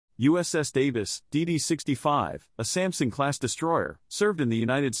USS Davis, DD-65, a Sampson-class destroyer, served in the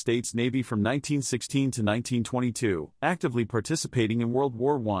United States Navy from 1916 to 1922, actively participating in World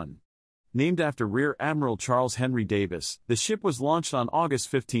War I. Named after Rear Admiral Charles Henry Davis, the ship was launched on August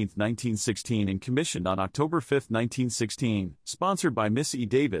 15, 1916 and commissioned on October 5, 1916, sponsored by Miss E.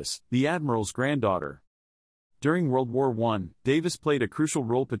 Davis, the Admiral's granddaughter. During World War I, Davis played a crucial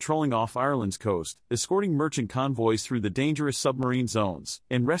role patrolling off Ireland's coast, escorting merchant convoys through the dangerous submarine zones,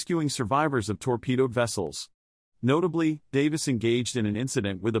 and rescuing survivors of torpedoed vessels. Notably, Davis engaged in an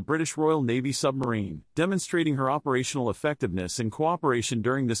incident with a British Royal Navy submarine, demonstrating her operational effectiveness and cooperation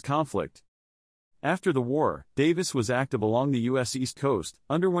during this conflict. After the war, Davis was active along the U.S. East Coast,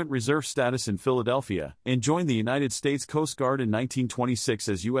 underwent reserve status in Philadelphia, and joined the United States Coast Guard in 1926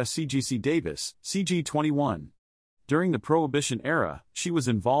 as USCGC Davis, CG-21. During the Prohibition era, she was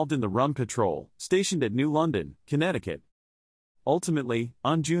involved in the Rum Patrol, stationed at New London, Connecticut. Ultimately,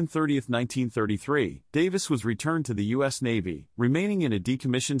 on June 30, 1933, Davis was returned to the U.S. Navy, remaining in a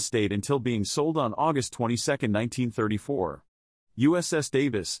decommissioned state until being sold on August 22, 1934. USS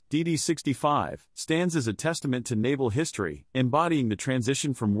Davis, DD-65, stands as a testament to naval history, embodying the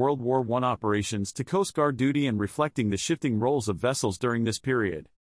transition from World War I operations to Coast Guard duty and reflecting the shifting roles of vessels during this period.